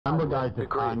Remember, guys,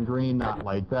 it's on green, not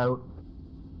lights out.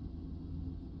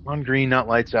 On green, not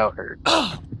lights out hurt.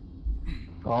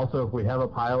 Also, if we have a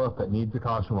pilot that needs a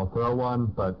caution, we'll throw one,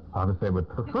 but obviously I would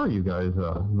prefer you guys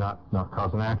not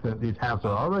cause an accident. These halves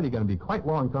are already going to be quite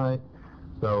long tonight,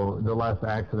 so the less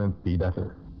accidents, the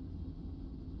better.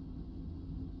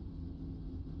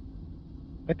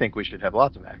 I think we should have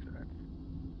lots of accidents.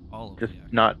 All of Just them.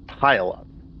 not pile up.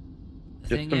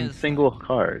 Just some single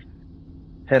cars.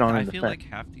 Head on in the I feel fence. like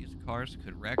half these cars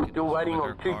could wreck. And Still waiting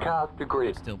on 2 cars to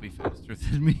grid. Still be faster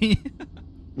than me.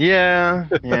 Yeah,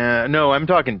 yeah. No, I'm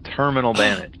talking terminal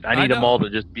damage. I need them all to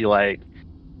just be like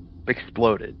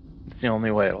exploded. It's the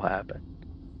only way it'll happen.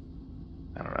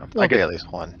 I don't know. I'll get at least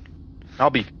one. I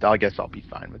guess I'll be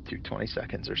fine with 220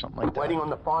 seconds or something like that. Waiting on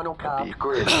the final car to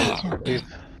grid. Can't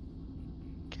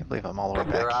believe I'm all the way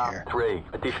There back are here. 3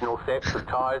 additional sets of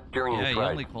tyres during Yeah, this you race.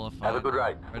 only qualified Have a good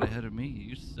race. right ahead of me.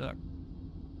 You suck.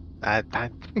 I was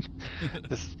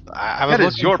That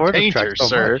is looking your forward to this painter, track so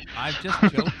sir. much. I'm just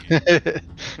joking.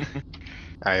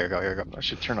 Alright, here we go, here we go. I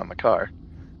should turn on the car.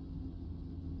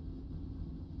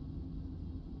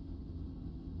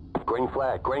 Green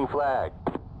flag, green flag.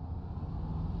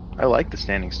 I like the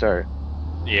standing start.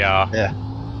 Yeah. Yeah.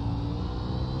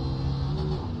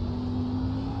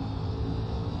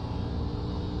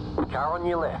 Car on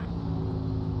your left.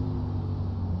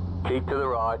 Keep to the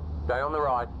right. Stay on the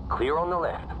right. Clear on the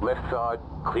left. Left side.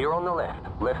 Clear on the left.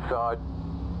 Left side.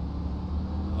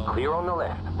 Clear on the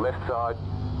left. Left side.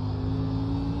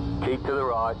 Keep to the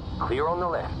right. Clear on the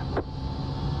left.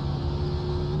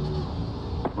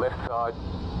 Left side.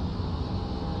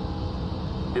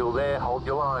 Still there. Hold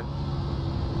your line.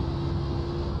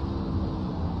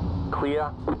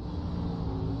 Clear.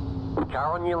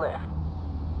 Car on your left.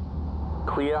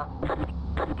 Clear.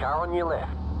 Car on your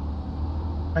left.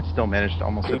 I still managed to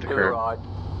almost hit Keep the to the curb. right.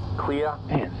 Clear.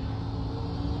 Man.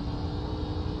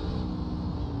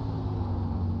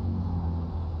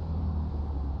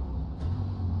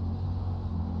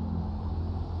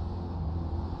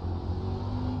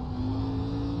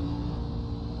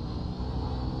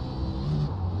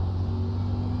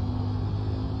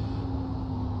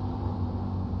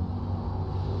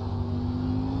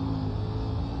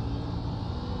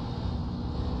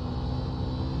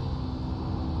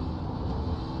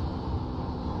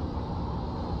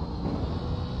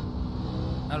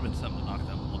 That'd have been something to knock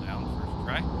that wall down first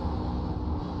try.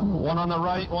 One on the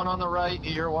right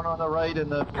here, one on the right, and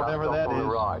the whatever Car that stopped on the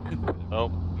is. right. Oh,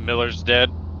 Miller's dead.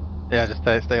 Yeah, just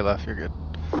stay left, you're good.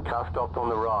 Car stopped on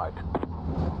the right.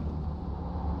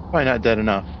 Probably not dead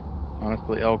enough,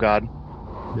 honestly. Oh god.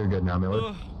 You're good now, Miller.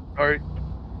 Ugh, Alright.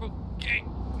 okay.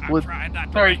 I'm With- trying not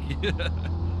to sorry. wreck.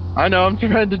 I know, I'm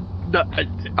trying to...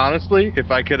 Honestly, if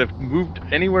I could have moved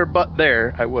anywhere but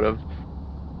there, I would have.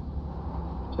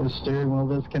 So steering wheel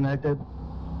disconnected.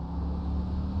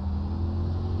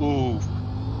 Ooh.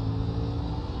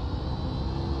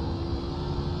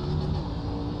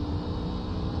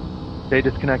 Stay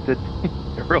disconnected.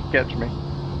 It will catch me.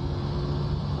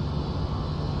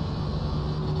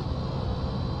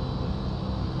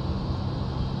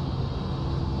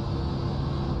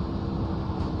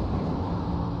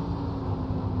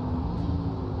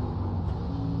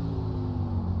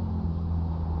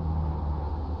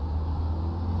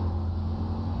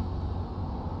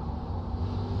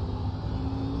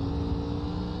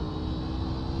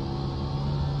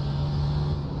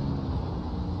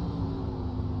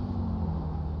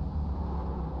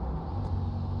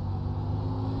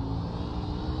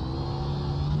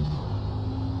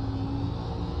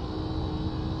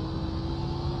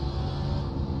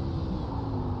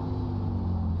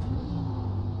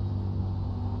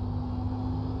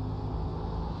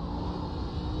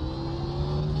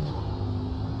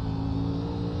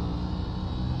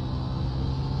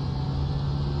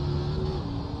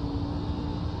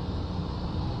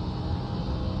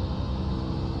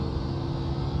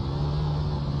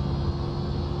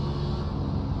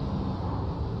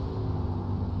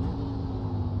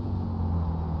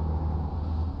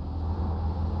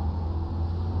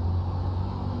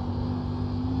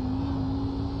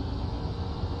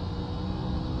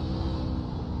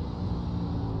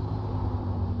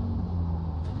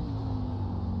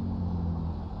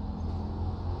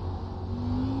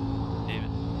 David,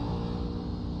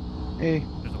 Hey,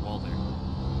 there's a wall there.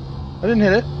 I didn't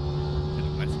hit it. There's a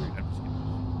my screen. I'm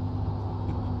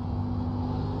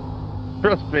just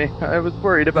Trust me, I was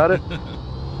worried about it. kidding.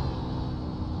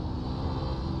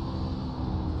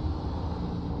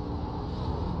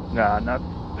 Nah, not...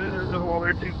 There's a wall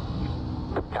there too.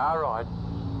 Car right.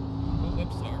 Oh,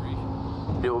 I'm sorry.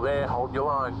 Still there. Hold your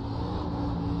line.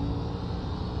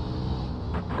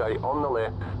 Stay on the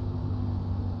left.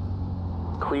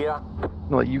 Clear.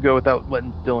 I'll let you go without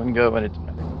letting Dylan go, and it's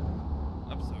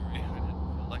I'm sorry. I didn't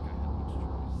feel like I had much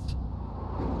choice.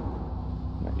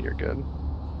 no, you're good.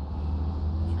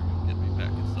 Sure you'll get me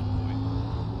back at some point.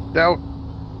 Out.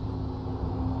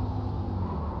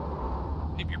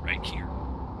 Maybe right here.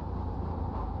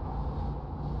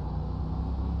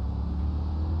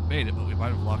 Made it, but we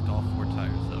might have locked all 4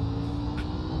 tires up.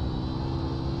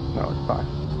 No, it's fine.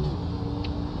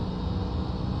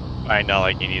 I not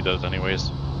like you need those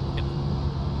anyways.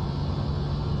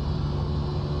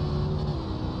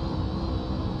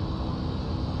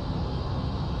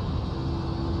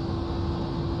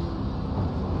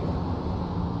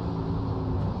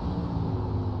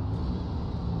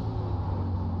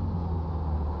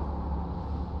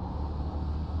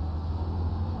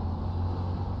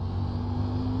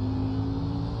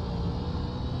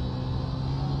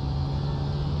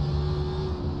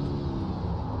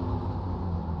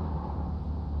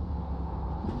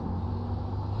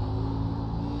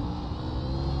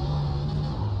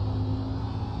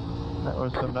 That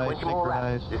was some nice 20 more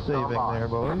laps. synchronized This saving time on. there,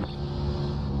 boys.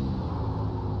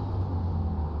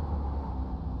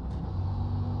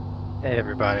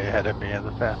 Everybody ahead of me has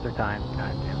a faster time.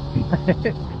 God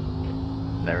damn.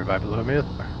 And everybody below me is.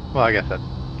 Well, I guess that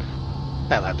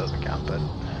lap doesn't count, but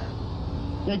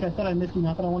Jake, I said I missed you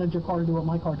nothing. I wanted your car to do what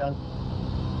my car does.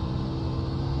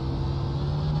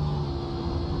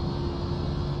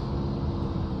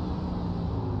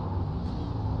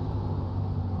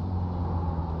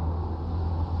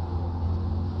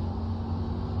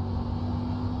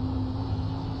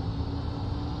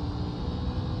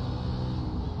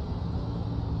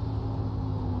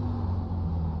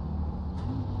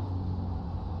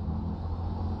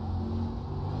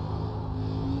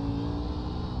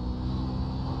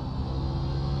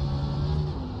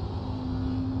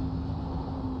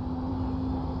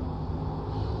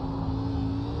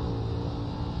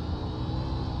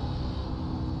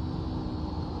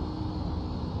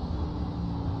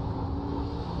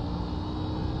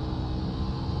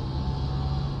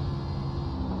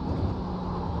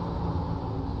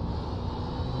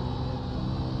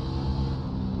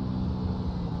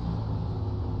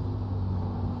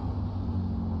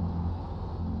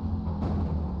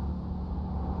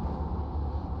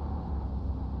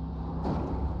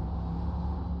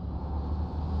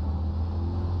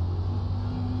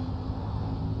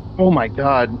 Oh my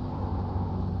god.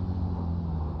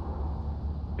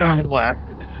 I laughed.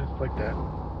 Just like that.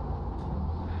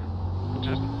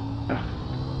 Just.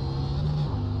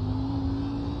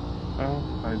 Oh,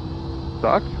 I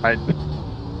suck. I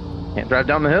can't drive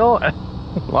down the hill.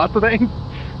 Lots of things.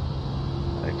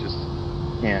 I just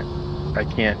can't. I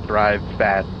can't drive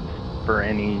fast for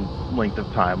any length of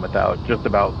time without just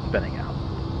about spinning out.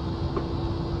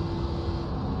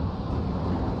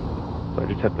 So I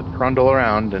just have to trundle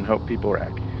around and hope people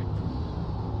wreck.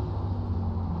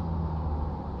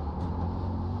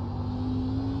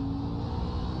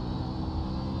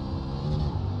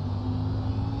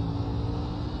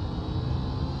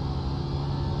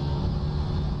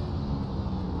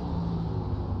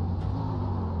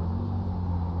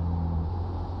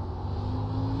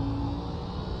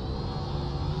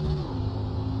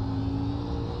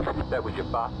 That was your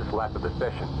fastest lap of the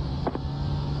session.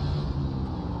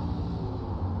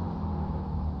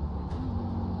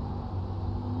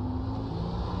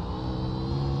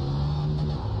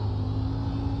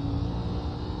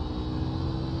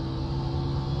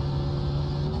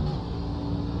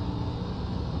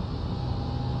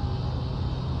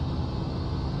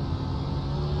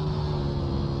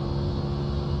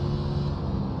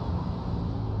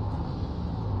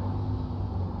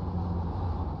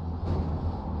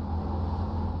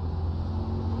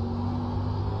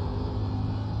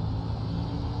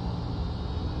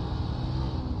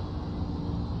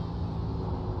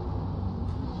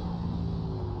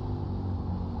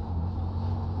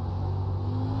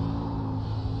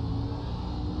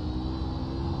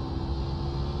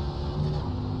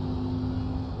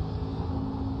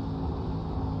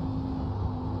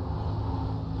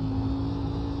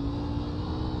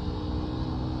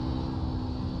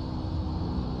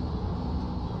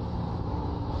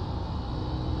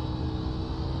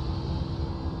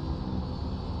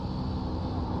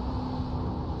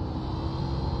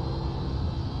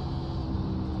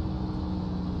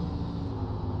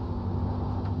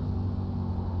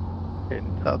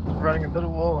 hitting tough, running into the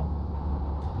wall,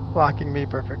 blocking me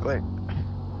perfectly.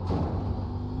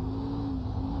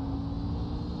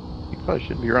 You probably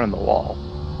shouldn't be running the wall.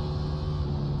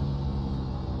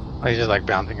 He's just like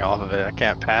bouncing off of it. I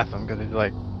can't pass him because he's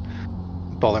like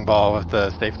bowling ball with the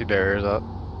safety barriers up.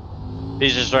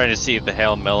 He's just trying to see if the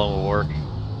hail melon will work.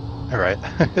 Right.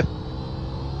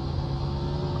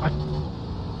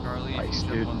 Charlie, if Nice, you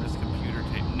dude. jump on this computer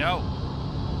tape. No!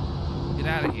 Get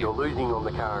out of here. You're losing on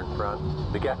the car in front.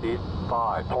 The gap is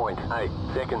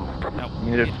 5.8 seconds. No.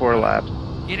 You needed Get 4 out. laps.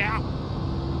 Get out!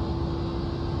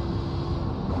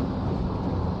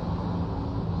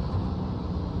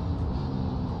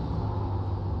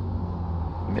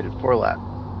 You needed 4 laps.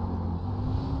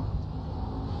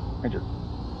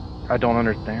 I don't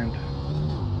understand.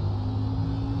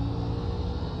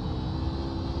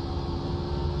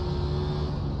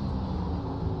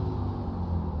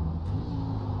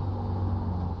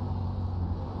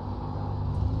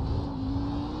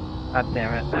 God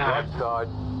damn it. Right side.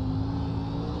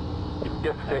 You've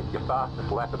just set your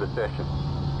fastest lap of the session.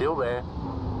 Still there.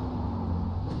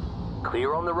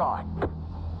 Clear on the right.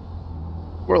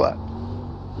 4 laps.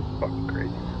 This is fucking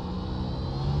crazy.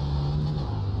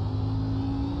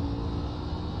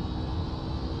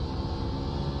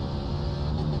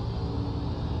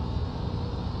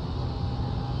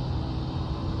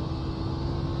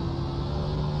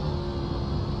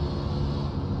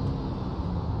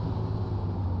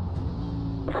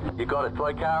 You got a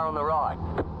slow car on the right.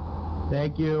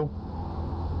 Thank you.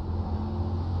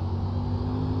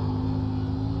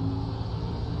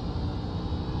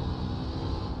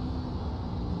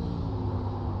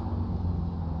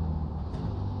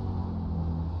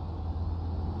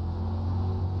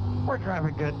 We're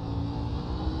driving good.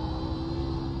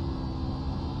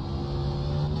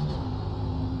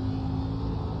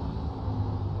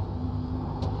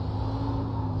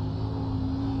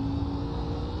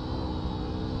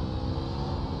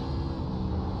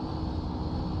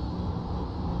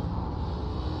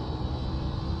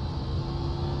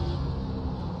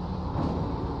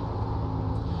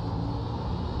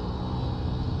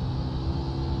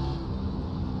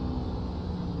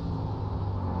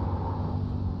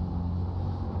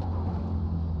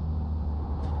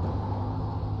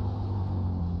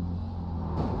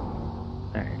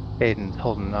 Alright, Aiden's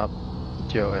holding up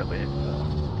Joe at least, so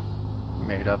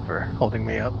made up for holding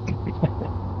me up.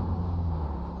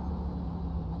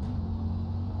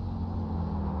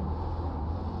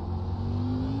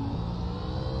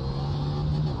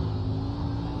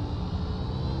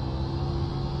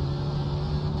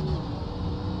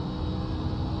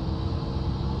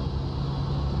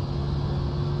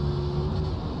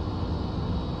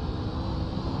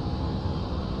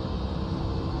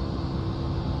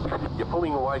 You're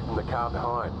pulling away from the car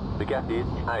behind. The gap is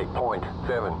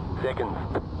 8.7 seconds.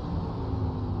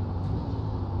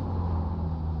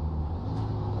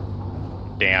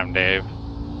 Damn, Dave.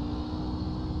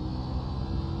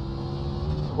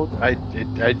 As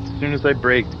soon as I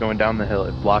braked going down the hill,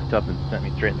 it blocked up and sent me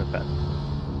straight in the fence.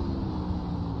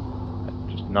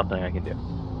 Just nothing I can do.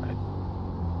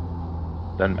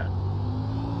 Doesn't matter.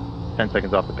 10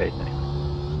 seconds off the pace anyway.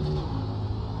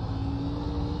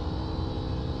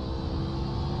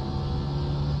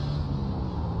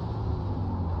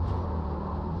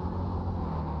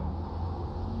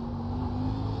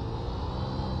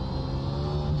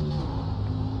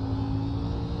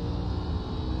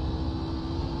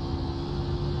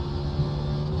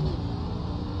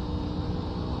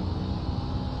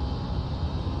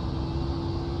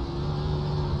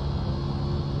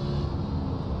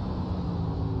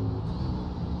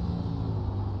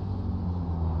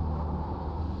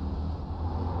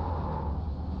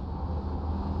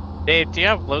 Dave, do you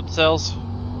have load cells?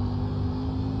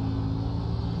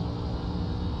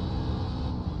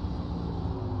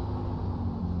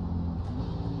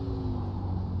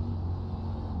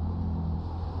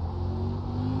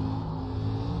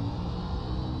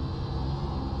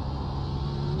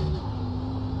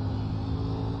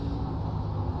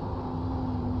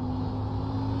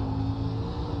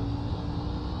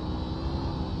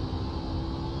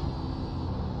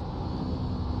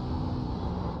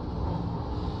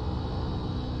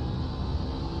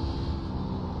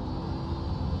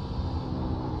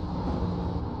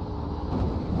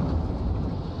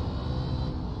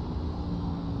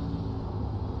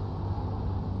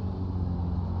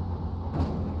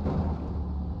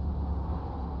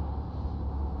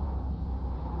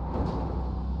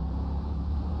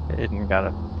 Aiden got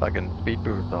a fucking speed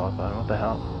boost off. I don't know what the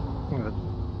hell. He was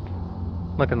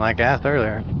looking like ass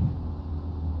earlier.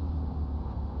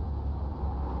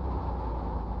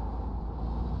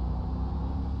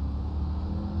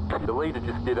 The leader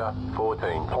just did a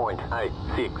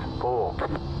 14.864.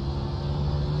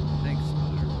 Thanks,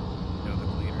 Scooter. You know the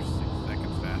leader's 6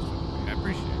 seconds faster than me. I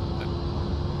appreciate that.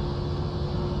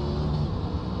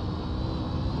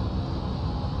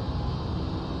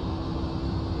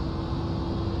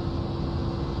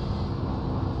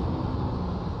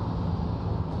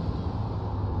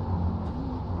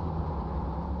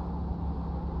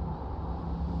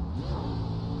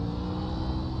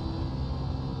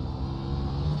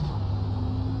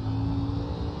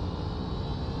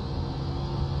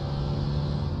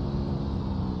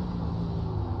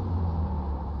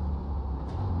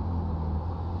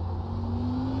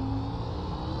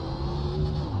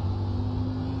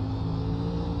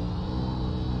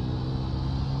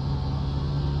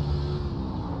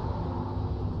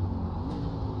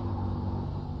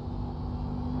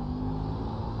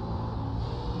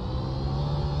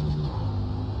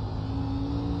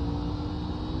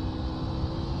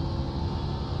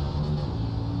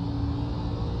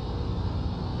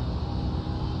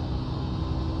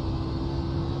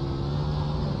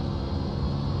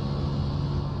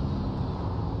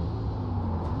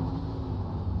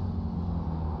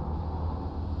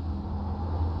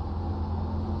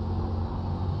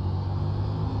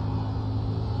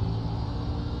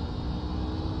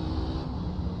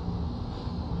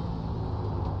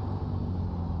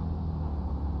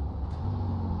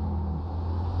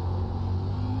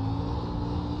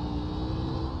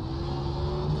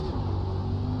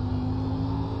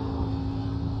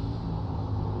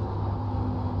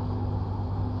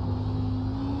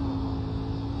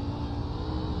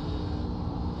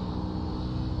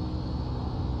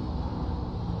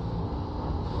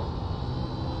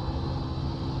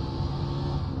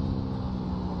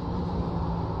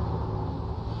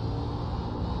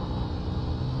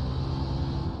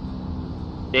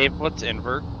 Dave, what's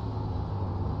invert?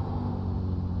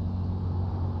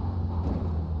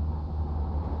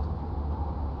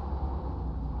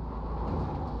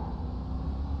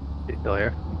 You still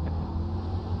here?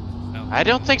 I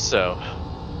don't think so.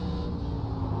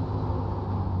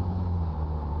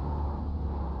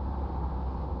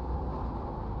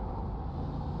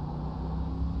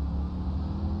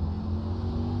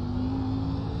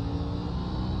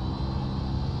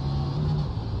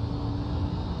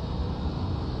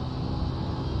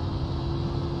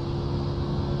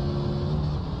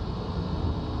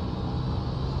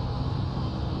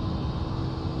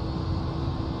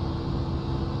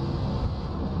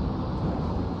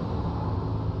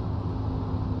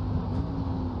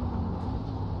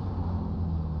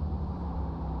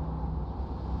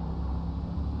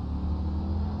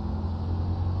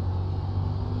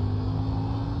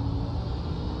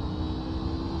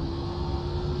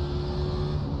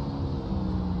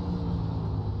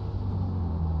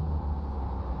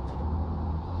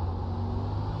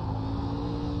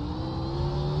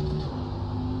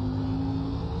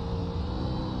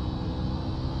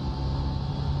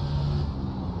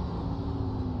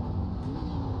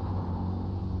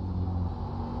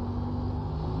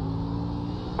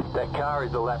 That car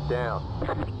is a lap down.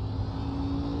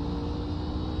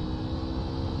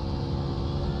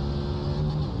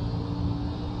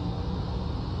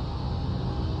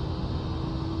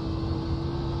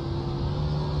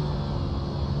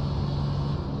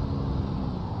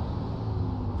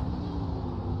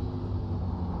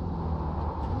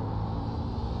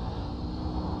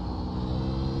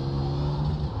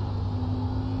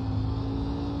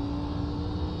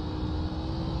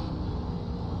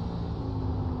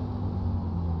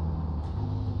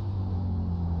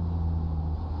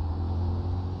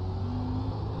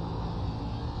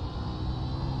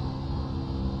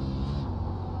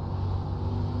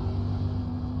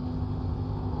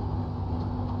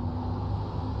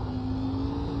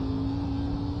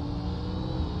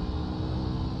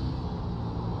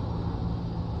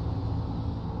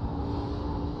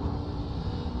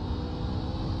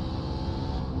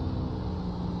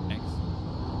 Thanks.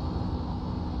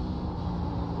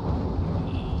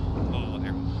 Oh,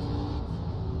 there.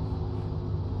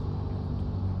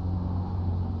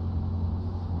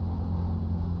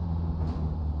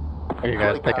 Are you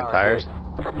guys picking tires?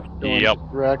 Yep.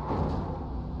 Wreck.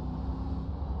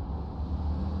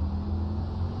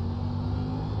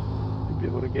 You be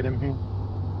able to get him here?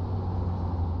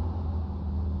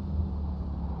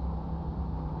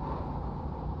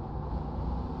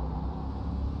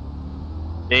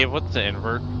 Dave, what's the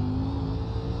invert?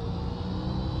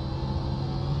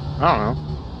 I don't know.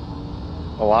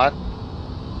 A lot?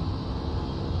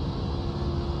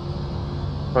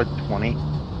 Probably 20. If I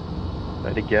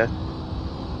had to guess.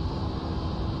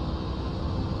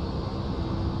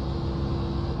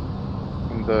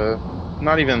 And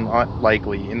not even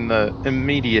likely, in the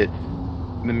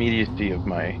immediacy of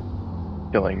my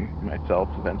killing myself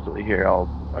eventually here, I'll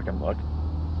fucking look.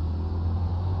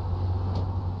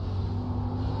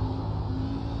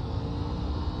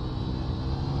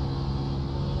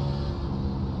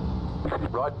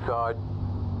 Right side.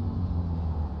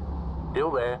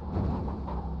 Still there.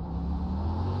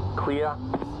 Clear.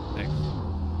 Thanks.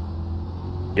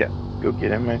 Yeah, go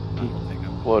get him, man. I don't think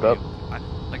I'm Blow it up.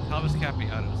 Like Thomas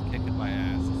Capiano's kicking my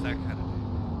ass. It's that kind of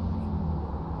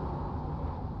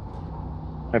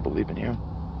I believe in you.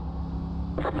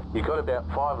 You got about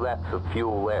 5 laps of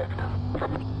fuel left.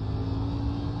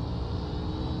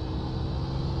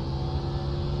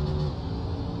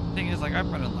 thing is, like,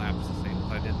 I'm running laps the same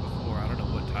as I did before. I don't know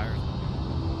what tires I'm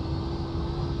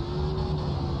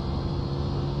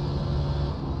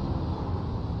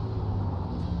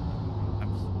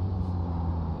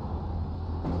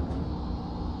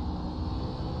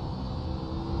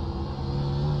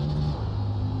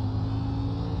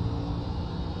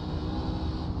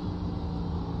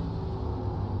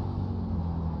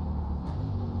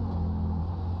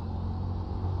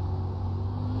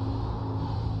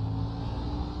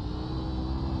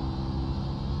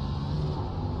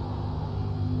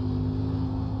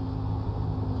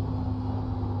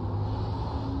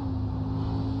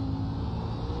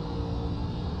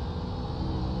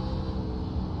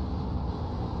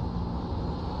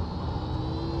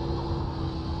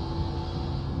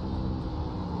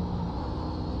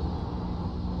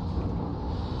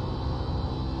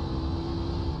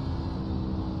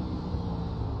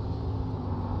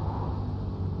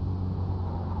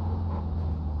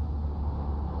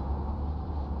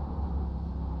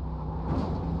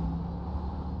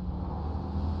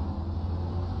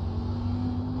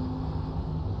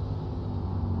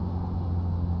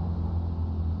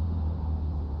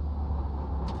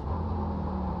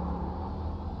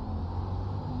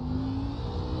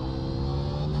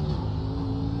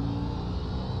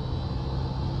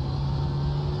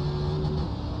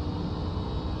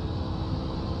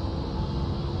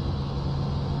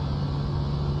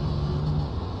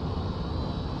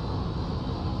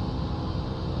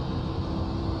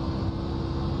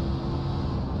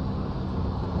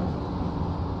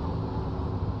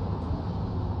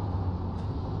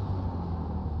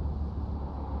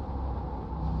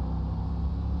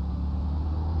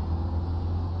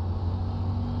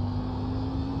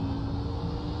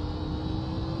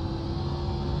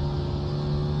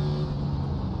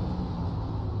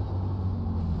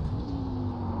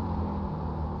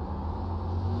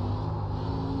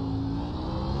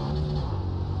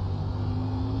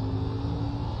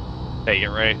Take it,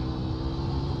 Ray.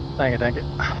 Thank you, thank you.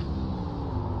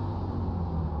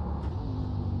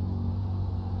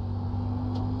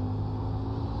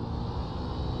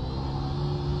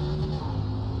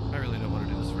 I really don't want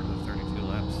to do this for the 32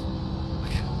 laps.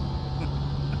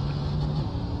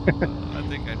 I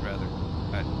think I'd rather.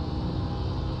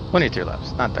 22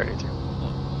 laps, not 32.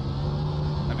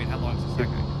 I mean, how long is the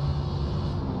second?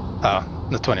 Oh,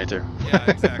 the 22. Yeah,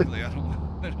 exactly. I don't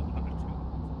want to do it.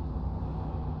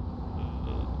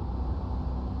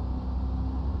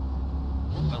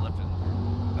 I left it.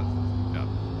 That's the job.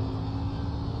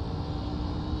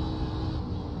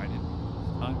 I didn't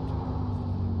use time to.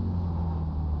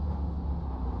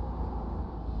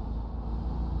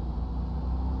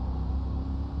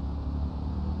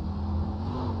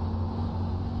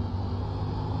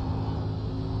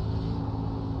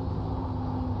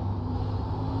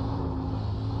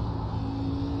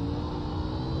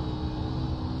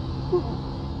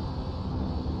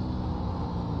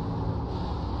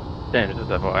 James, just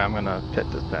FYI, I'm gonna pit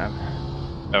this time.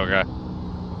 Okay.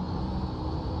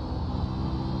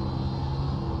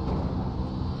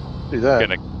 Do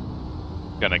that.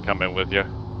 Gonna come in with you.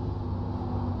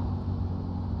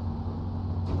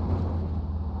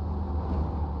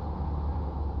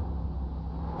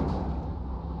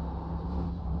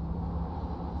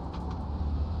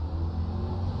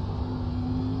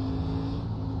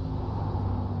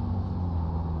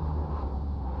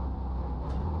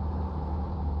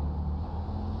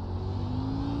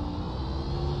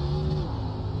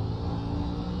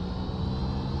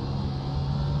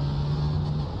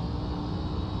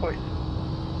 Sorry.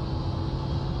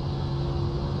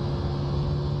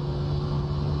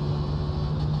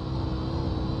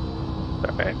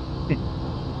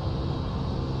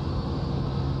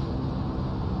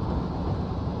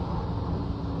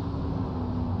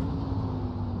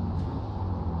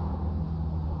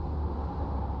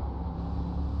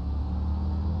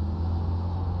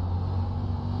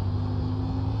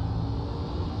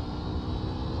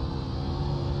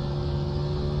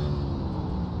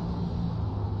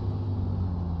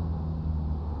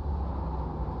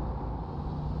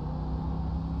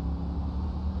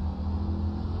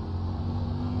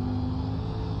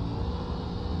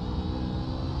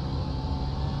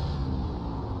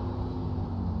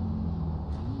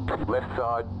 Left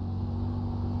side.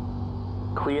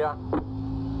 Clear.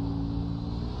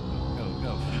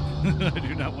 Go. I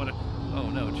do not want to. Oh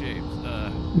no, James.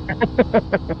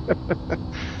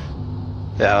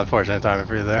 Yeah, unfortunate timing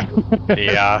for you there.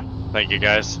 Yeah. Thank you,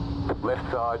 guys. Left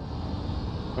side.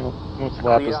 Well, what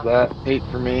lap is that? 8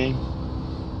 for me.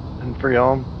 And for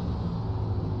y'all.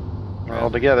 We're all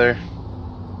together.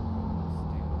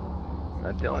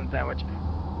 That Dylan sandwich.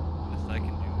 Best I can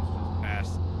do is just pass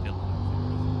Dylan.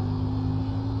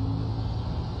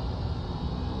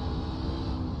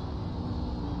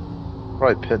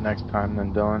 Probably pit next time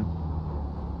then, Dylan.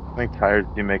 I think tires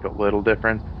do make a little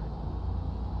difference.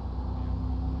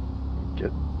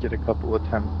 Get a couple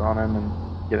attempts on him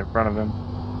and get in front of him.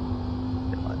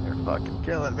 Dylan, you're fucking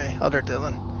killing me. Other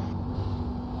Dylan.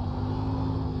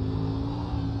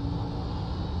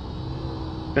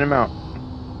 Spin him out.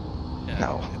 Yeah,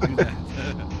 No. do that.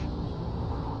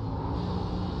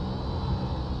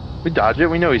 We dodge it.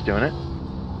 We know he's doing it.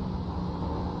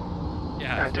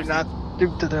 Yeah, I do especially- not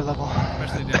stoop to their level.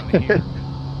 Especially down here,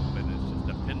 when it's just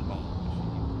a pinball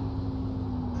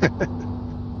machine.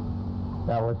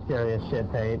 That was scary as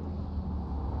shit, Tate.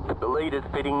 The leader's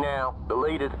pitting now. The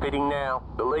leader's pitting now.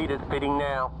 The leader's pitting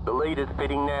now. The leader's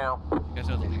pitting now. You guys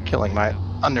know the leader. Killing my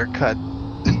undercut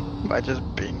by just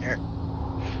being here.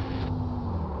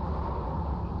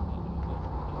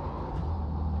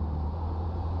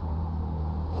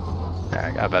 Yeah,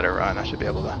 I got a better run. I should be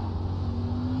able to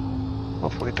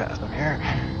hopefully pass them here.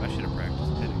 I should have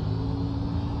practiced pitting.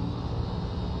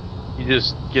 You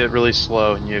just get really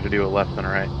slow and you have to do a left and a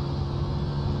right.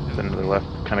 Then another left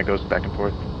kind of goes back and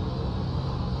forth.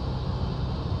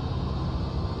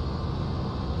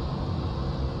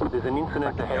 There's an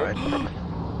incident ahead.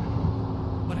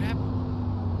 What happened?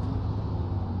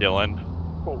 Dylan.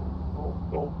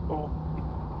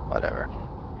 Whatever.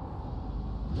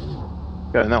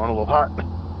 Got that one a little hot.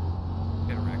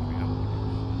 Gotta rack me up.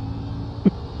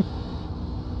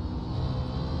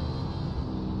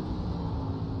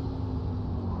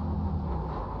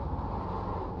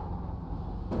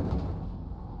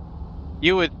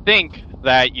 You would think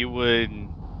that you would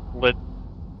let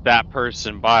that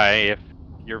person by if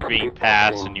you're being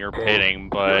passed and you're pitting,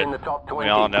 You're in the but top 20. we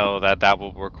all know that that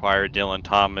will require Dylan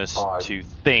Thomas to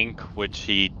think, which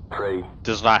he 3,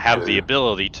 does not have the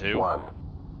ability to. 1.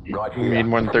 Right You here. need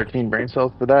more than 13 brain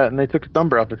cells for that, and they took his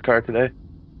number off his car today.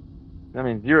 I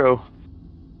mean, 0.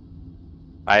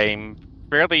 I'm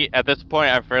at this point,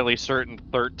 I'm fairly certain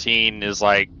 13 is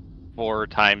like 4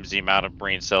 times the amount of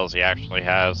brain cells he actually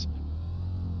has.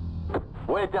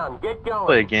 We're done. Get going.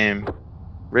 Play a game.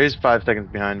 Ray's 5 seconds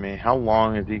behind me. How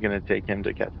long is he going to take him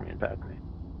to catch me and pass me?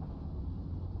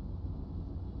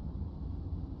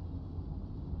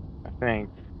 I think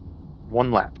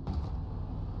 1 lap.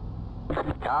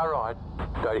 Car right.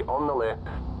 Stay on the left.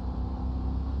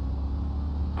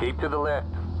 Keep to the left.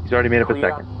 He's already made up a Clear.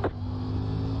 second.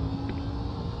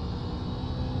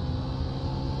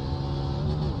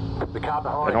 The car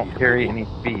behind I don't you. carry any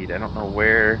speed. I don't know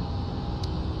where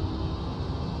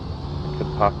I could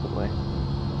possibly.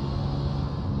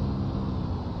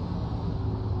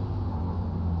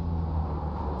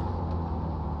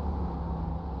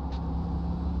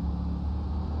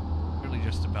 Really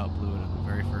just about blew it in the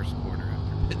very first quarter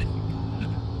after pitting.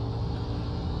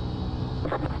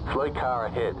 Slow car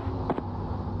ahead.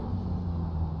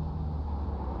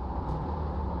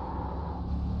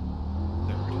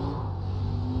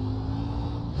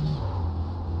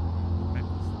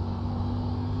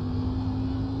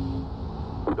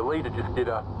 The leader just did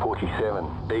a 47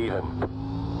 even.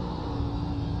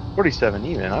 47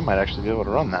 even. I might actually be able to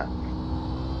run that.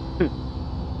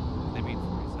 They mean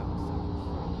 47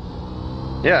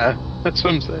 seconds. Yeah, that's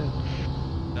what I'm saying.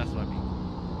 That's what I mean.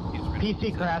 He's ready.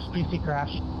 PC crash, PC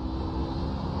crash.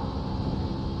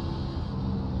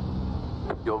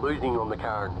 You're losing on the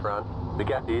car in front. The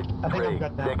gap is I think 3 I'm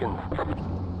good now. seconds.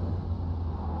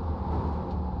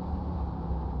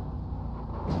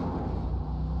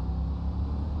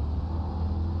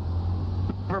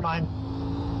 Never mind.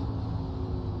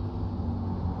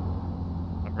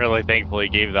 I'm really thankful he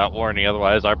gave that warning,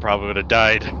 otherwise I probably would have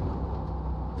died.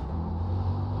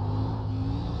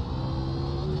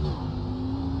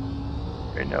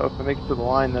 Okay, no, if I make it to the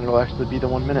line, then it'll actually be the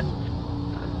 1 minute.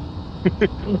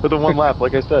 For the 1 lap,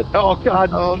 like I said. Oh god!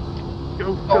 Oh,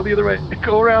 Go the other way.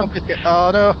 Go around.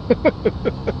 oh no.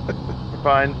 We're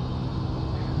fine.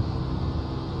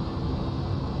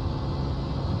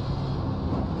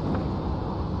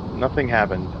 Nothing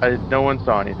happened. No one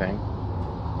saw anything.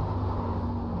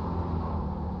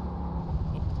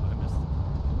 Oh, I missed it.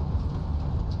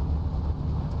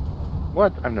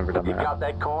 What? I've never done You that. cut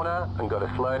that corner and got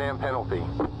a slow down penalty.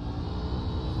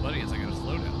 Funny is I got to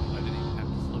slow down. I didn't even have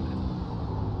to slow down.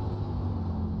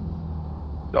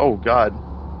 Oh god.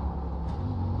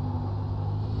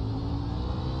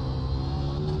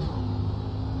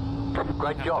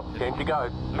 Great job. Time to go.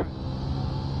 Alright.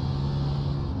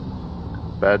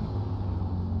 Bad.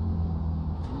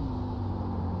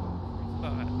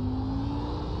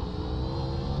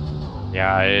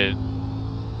 Yeah,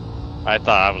 I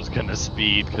thought I was gonna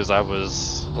speed because I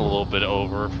was a little bit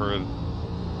over for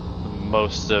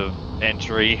most of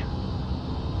entry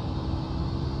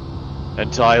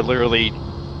until I literally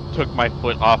took my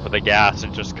foot off of the gas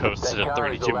and just coasted That at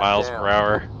car is 32 a lap miles down. per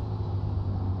hour.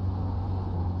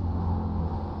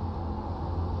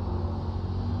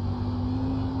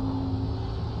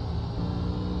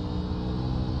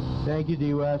 Thank you,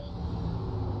 D-West.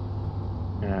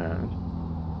 And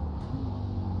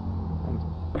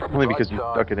only because you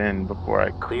stuck it in before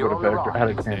I Clear would on the have right. had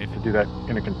a chance to do that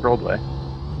in a controlled way.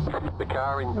 The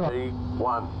car in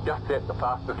C1 just set the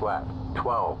fastest lap.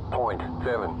 12.777.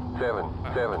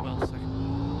 12 seconds.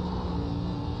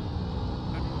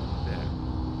 Yeah.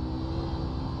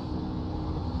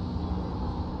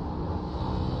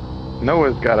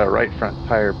 Noah's got a right front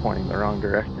tire pointing the wrong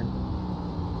direction.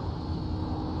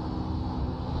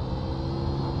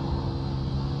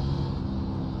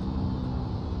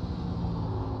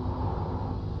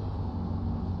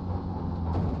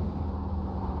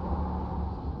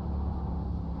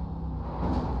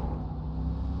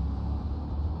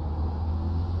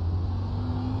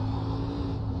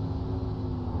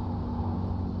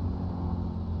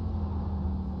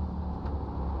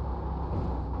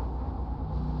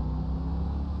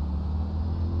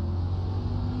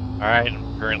 Alright,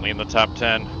 I'm currently in the top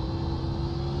 10.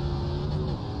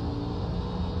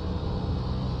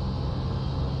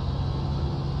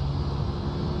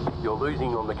 You're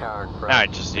losing on the car in front. Now I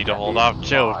just need to hold That is off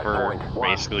Joe for 5.1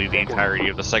 basically the seconds. entirety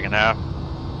of the second half.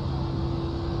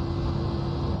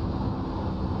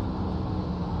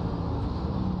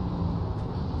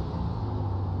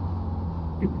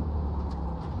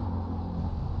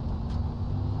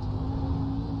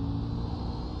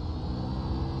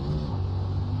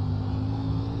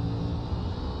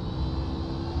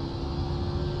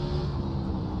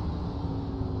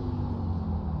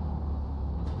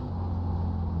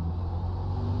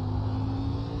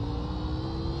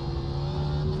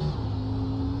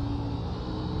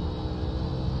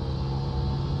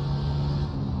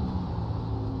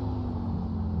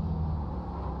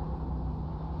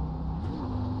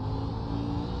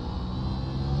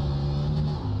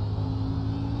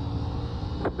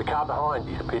 The car behind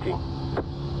is pitting.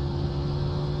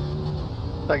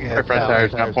 Our front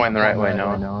tire's not pointing the right way,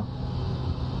 Noah.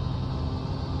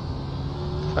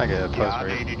 I get a post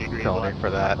race penalty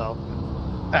for that.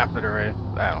 After the race,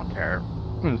 I don't care.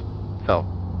 Self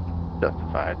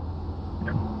justified.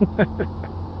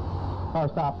 Car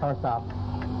stop, car stop.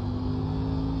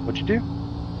 What'd you do?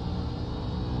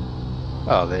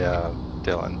 Oh, the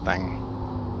Dylan thing.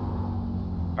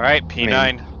 All right,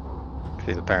 P9.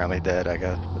 He's apparently dead, I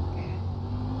guess.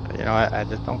 But you know, I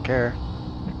just don't care.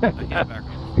 He's back on.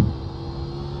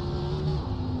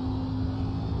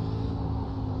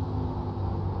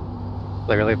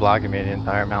 Literally blocking me the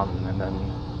entire mountain, and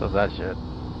then does that shit.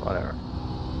 Whatever.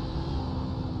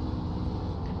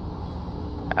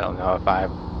 I don't know if I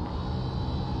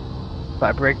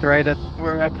braked right at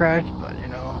where I crashed, but you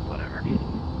know, whatever.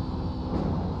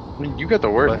 I mean, you got the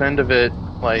worst What? end of it,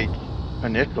 like,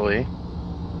 initially.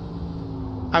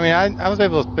 I mean, I was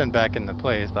able to spin back into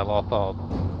place. I lost all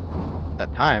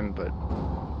that time, but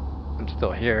I'm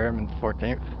still here. I'm in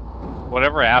 14th.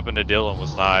 Whatever happened to Dylan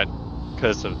was not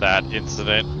because of that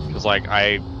incident. Because like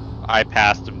I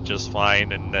passed him just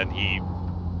fine, and then he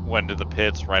went to the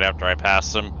pits right after I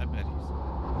passed him. I bet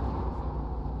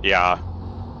he's. Yeah.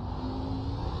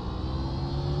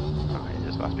 Oh, he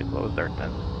just must be slow as dirt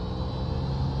then.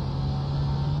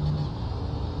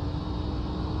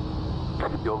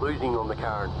 You're losing on the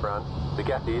car in front. The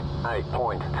gap is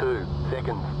 8.2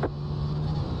 seconds.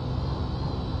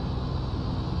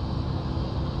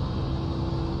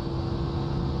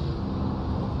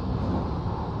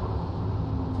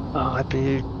 Oh, I'd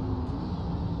be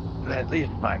at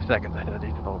least 5 seconds ahead of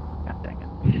these folks. God dang it.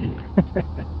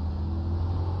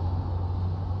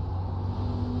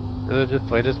 Should've just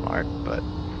played it smart, but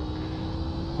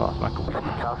lost my cool.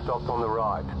 Car stopped on the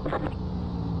right.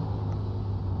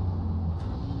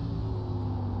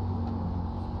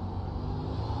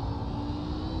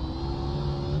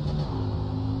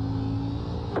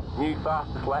 New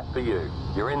fastest lap for you.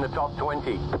 You're in the top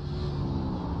 20.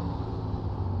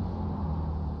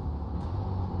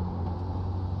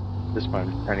 This one,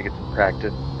 I'm just trying to get some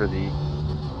practice for the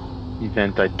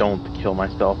event I don't kill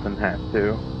myself and have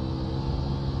to.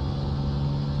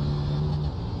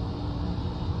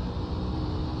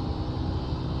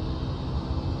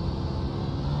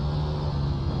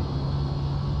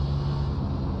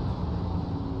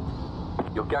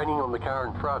 You're gaining on the car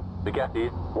in front. The gap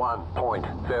is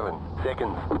 1.7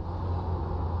 seconds.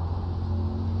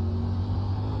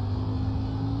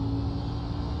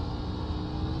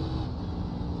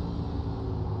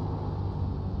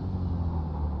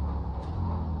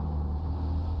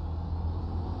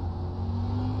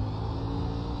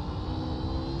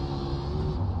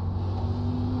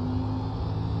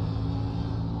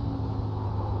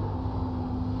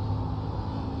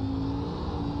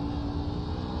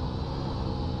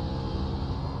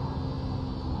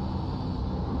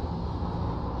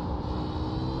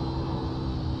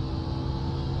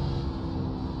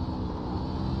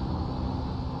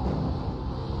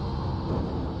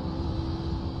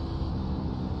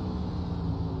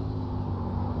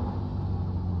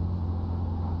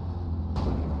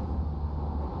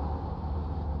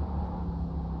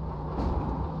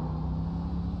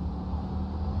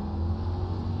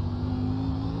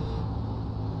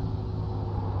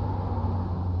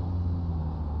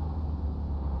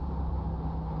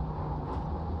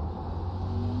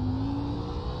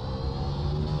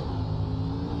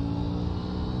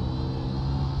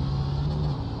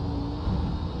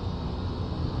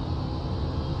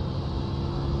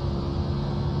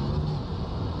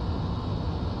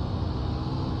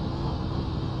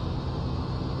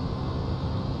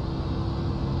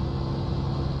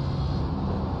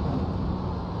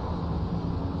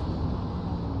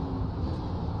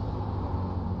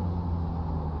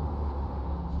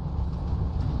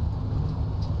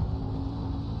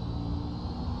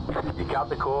 You cut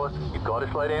the course, you've got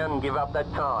to slow down and give up that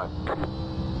time.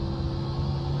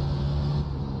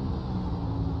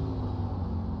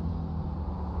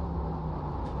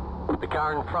 The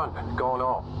car in front has gone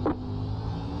off.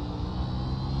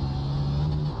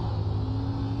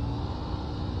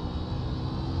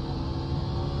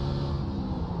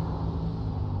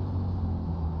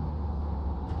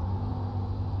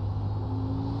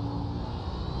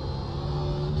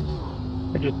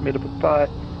 I just made up a thought.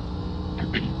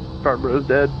 Barbara's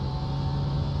dead.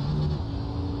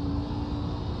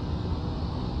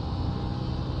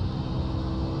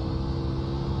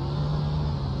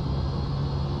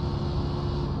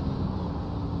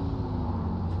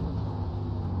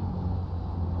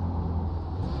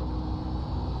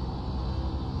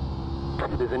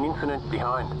 There's an incident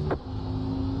behind.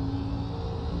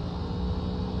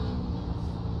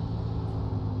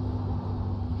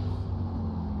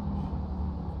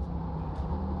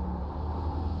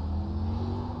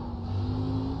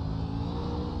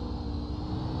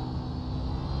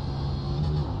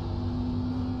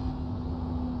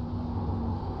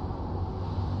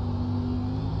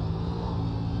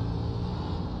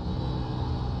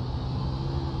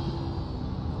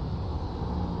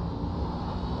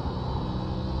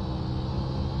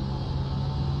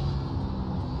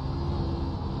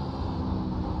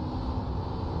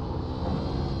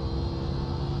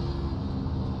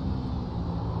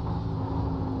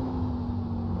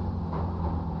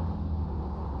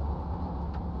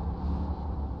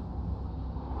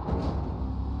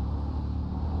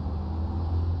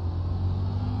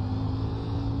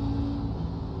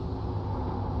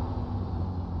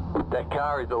 That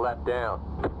car is a lap down.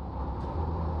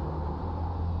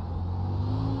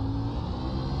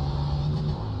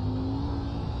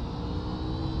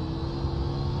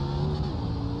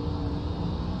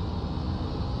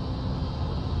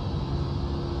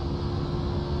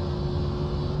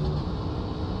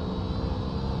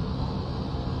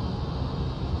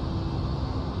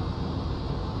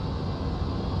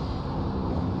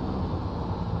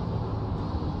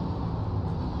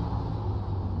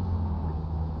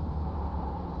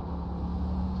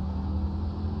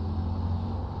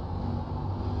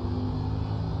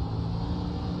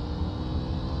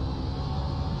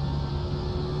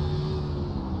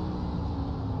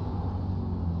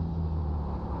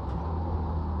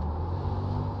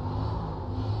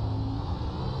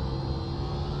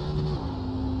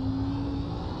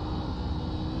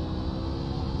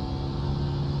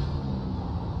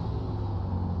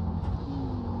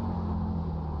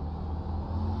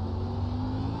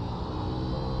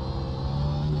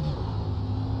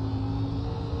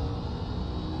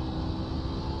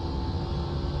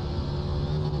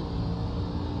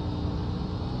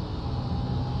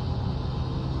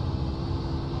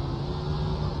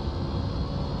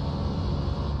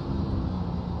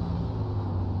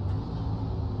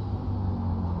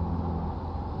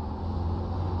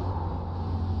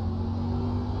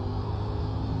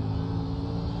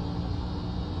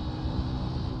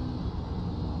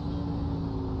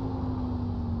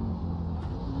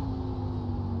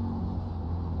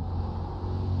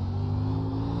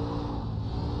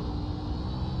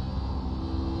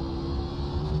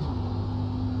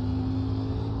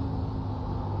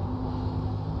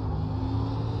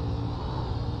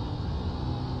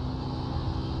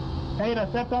 Hey, I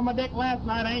stepped on my deck last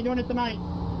night. I ain't doing it tonight.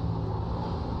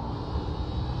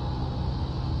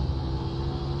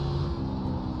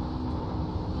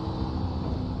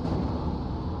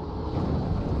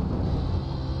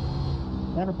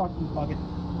 Never fucking fuck it.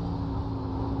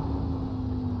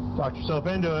 Talk yourself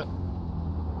into it.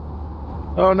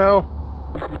 Oh no.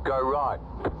 Go right.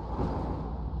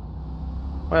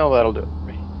 Well, that'll do it for me.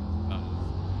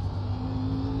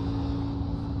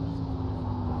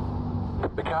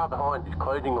 The car behind is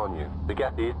closing on you. The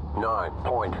gap is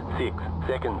 9.6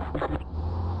 seconds.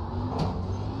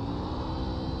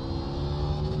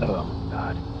 Oh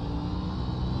God.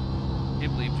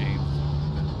 Can't believe James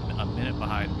is a minute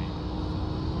behind me.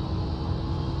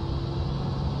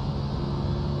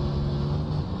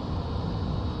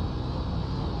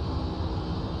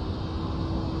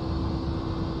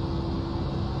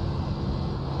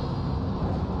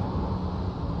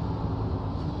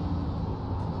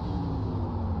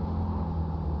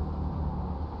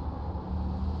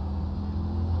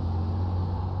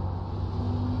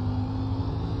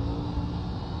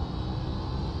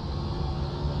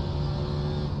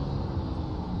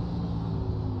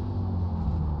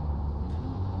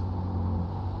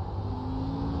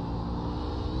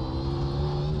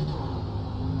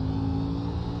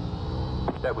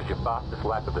 That was your fastest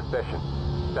lap of the session.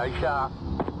 Stay sharp.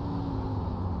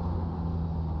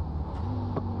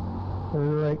 Are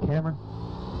you right, Cameron?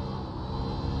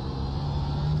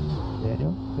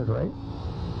 Daniel, is that right?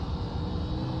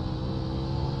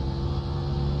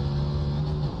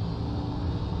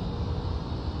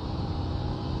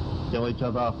 Kill each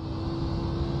other.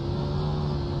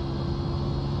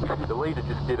 The leader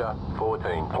just did a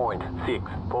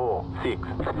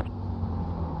 14.646.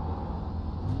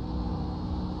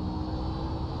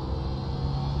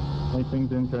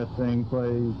 Anything's interesting,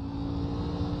 please.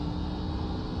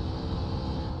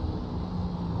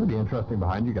 Pretty interesting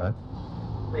behind you guys.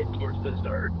 Right towards the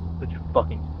start. Such a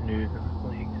fucking snooze in this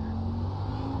league.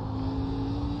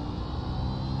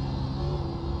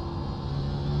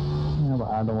 Yeah, but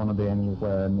I don't want to be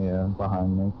anywhere near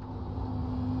behind me.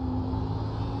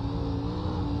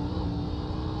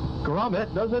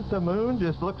 Gromit, doesn't the moon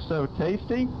just look so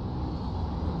tasty?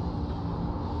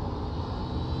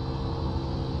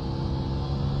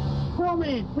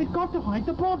 Gromit, we've got to hide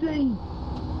the body.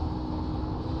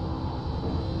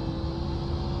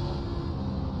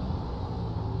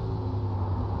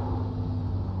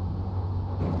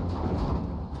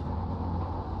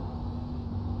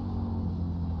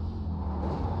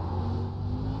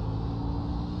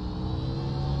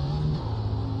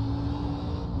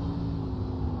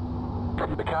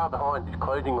 The car behind is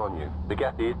closing on you. The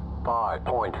gap is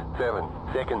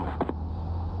 5.7 seconds.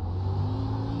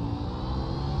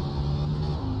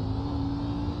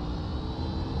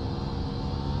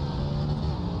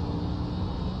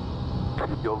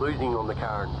 You're losing on the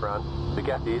car in front. The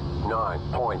gap is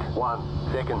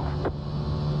 9.1 seconds.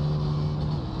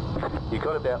 You've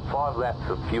got about 5 laps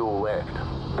of fuel left.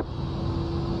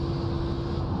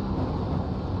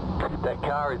 That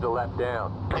car is a lap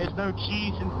down. There's no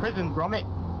cheese in prison, Gromit.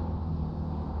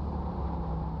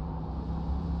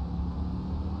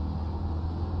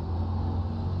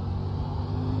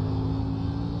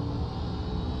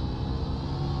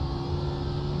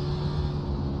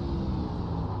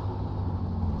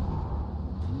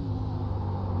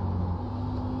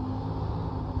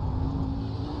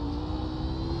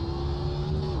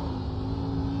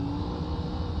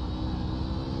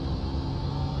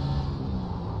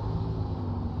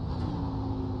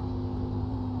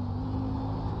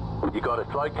 You got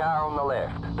a slow car on the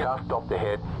left. Car stopped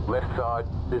ahead. Left side.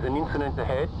 There's an incident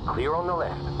ahead. Clear on the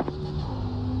left.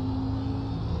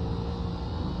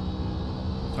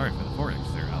 Sorry for the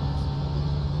 4X there, Alex.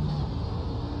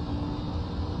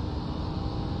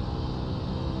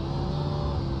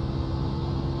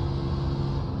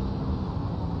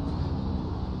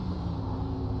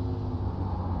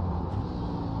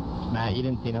 Matt, you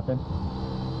didn't see nothing?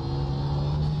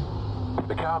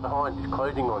 The car behind is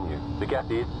closing on you. The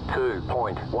gap is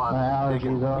 2.1 allergies,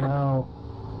 seconds. oh no.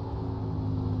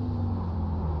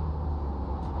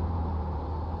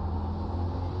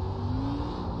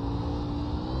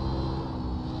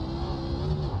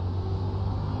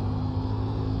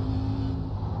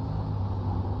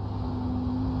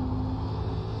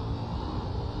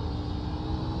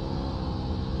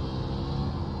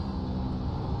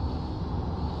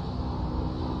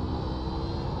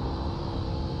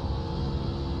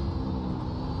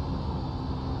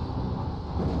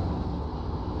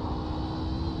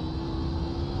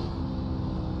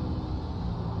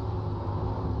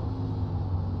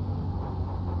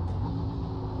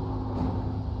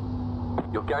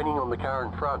 You're gaining on the car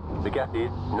in front. The gap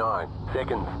is 9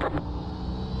 seconds.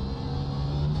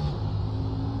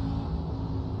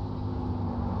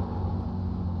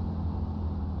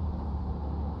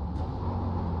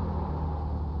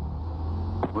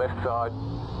 Left side.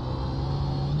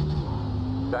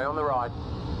 Stay on the right.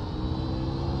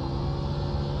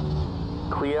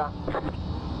 Clear.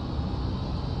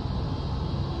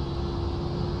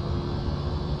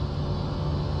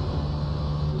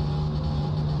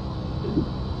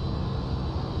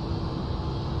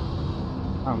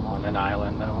 I'm on an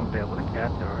island. I won't be able to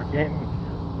catch or game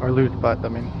or lose butts. I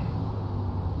mean,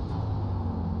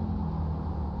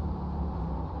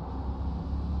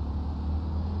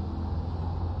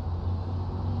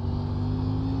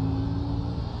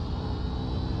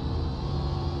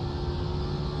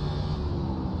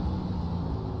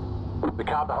 The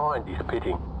car behind is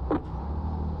pitting.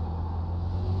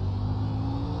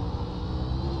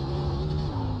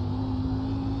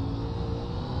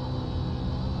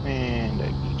 And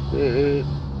exit.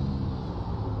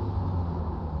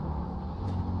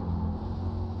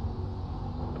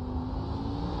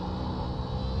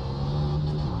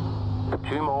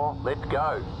 Two more. Let's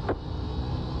go.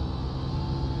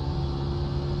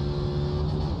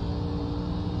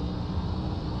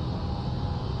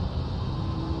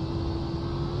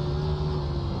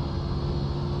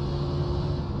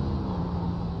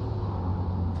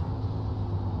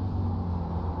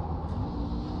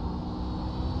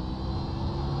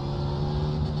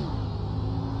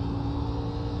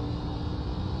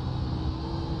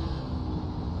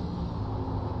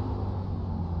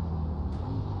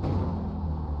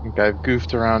 I think I've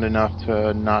goofed around enough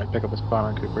to not pick up a spot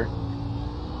on Cooper.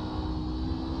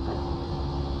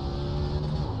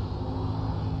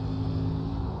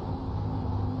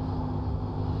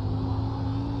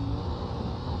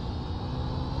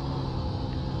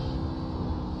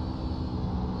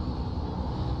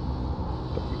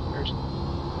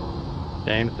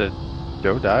 James, did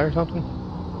Joe die or something?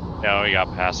 No, he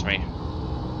got past me.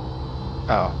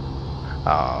 Oh. Oh,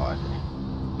 I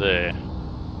see. The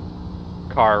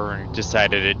car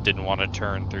decided it didn't want to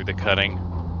turn through the cutting.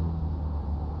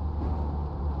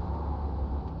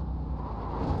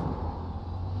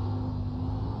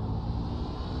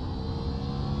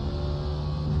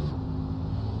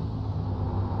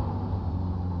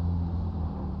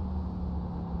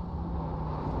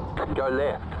 Go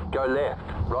left. Go left.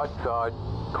 Right side.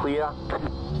 Clear.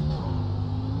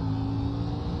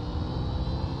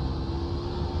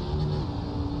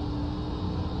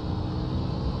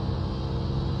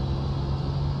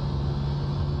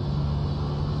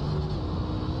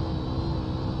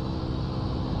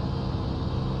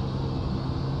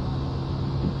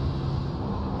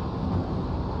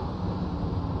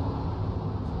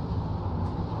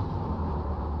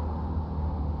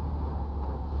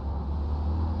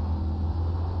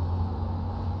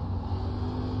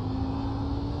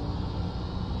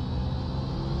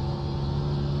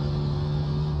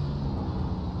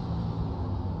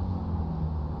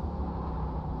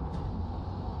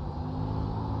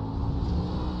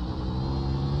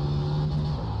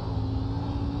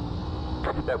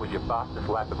 That was your fastest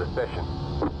lap of the session.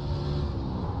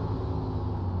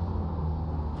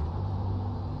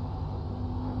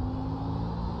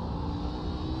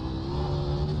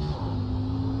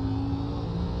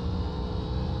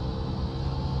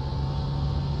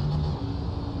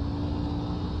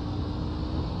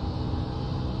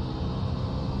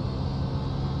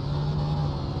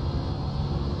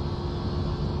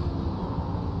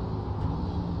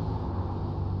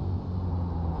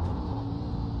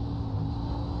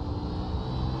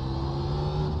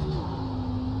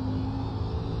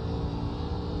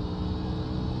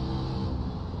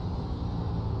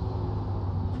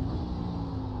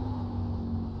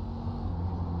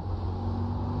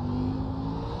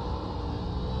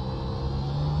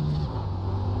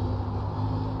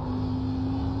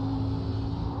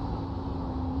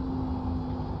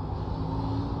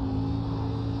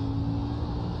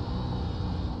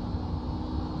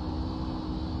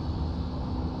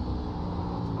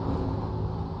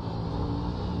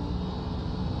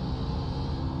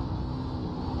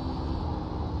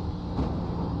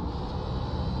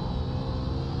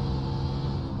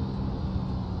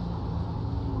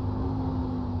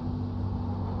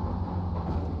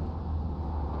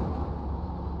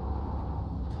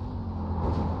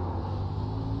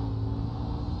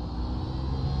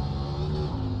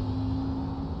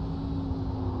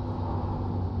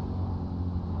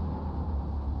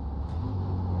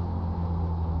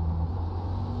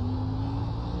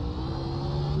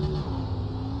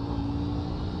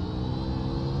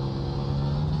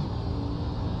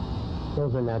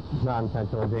 Those are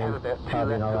non-intentional, James. Have about 2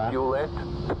 Probably know laps of that. fuel left.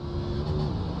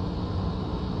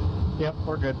 Yep,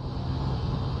 we're good.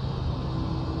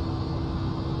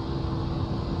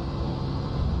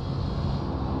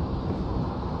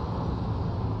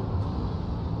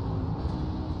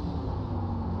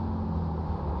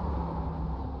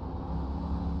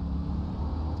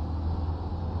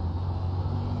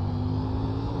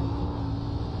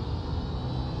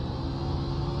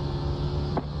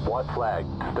 White flag,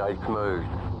 stay smooth.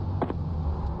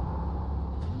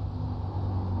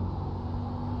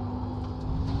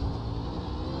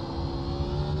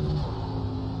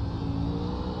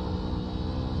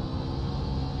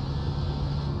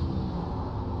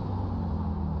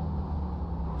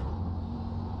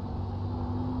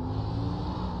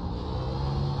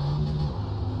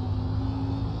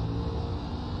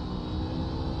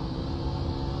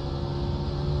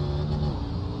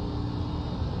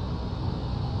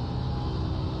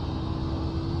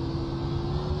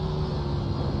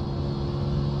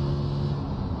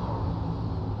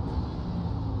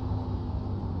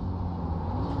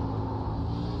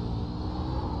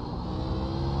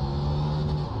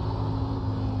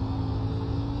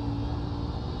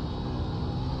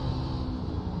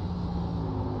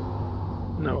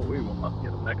 No, we will not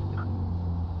get them next time.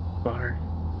 Butter.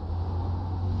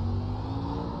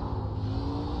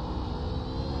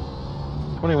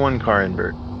 $21 car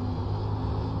invert.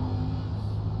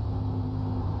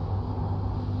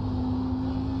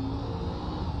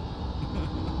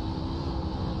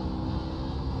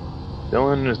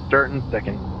 Dylan is starting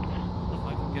second. If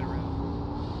I can get around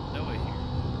Noah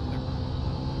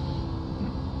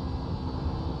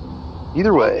here.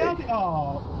 Either way.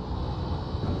 Oh,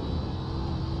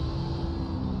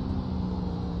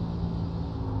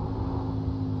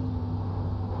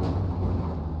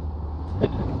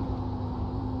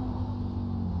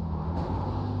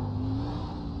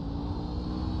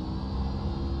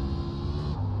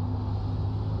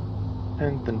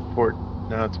 Tenth and 14.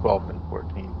 No, it's 12th and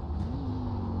 14.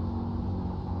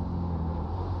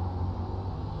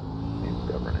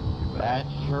 Ain't running too That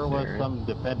bad. sure was There. some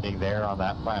defending there on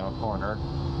that final corner.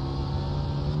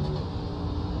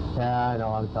 Yeah, I know,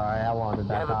 I'm sorry. I wanted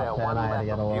that Have top about 10. one I had to lap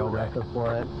get a of little fuel left. aggressive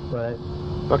for it, but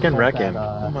Fucking wreck that, him.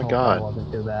 Oh my that god.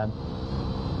 wasn't too bad.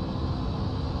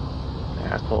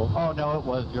 Asshole. Oh no, it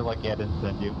was. You're lucky I didn't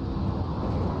send you.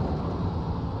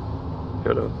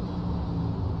 Could've.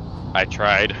 I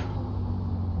tried.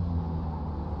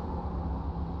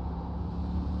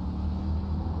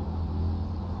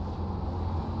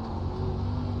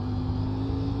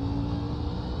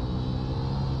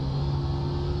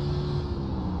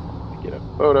 Get a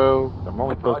photo. I'm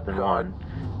only Right posting side. one.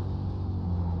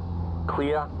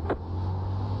 Clear.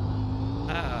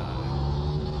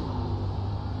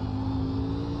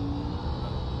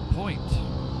 Point.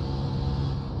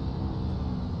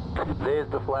 There's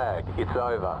the flag. It's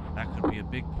over. That could be a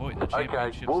big point in the Okay,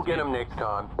 championship. we'll get him next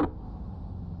time.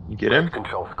 You get him?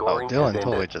 Control Oh, scoring. Dylan has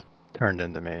totally ended. just turned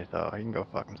into me, so he can go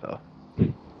fuck himself.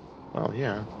 Well,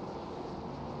 yeah.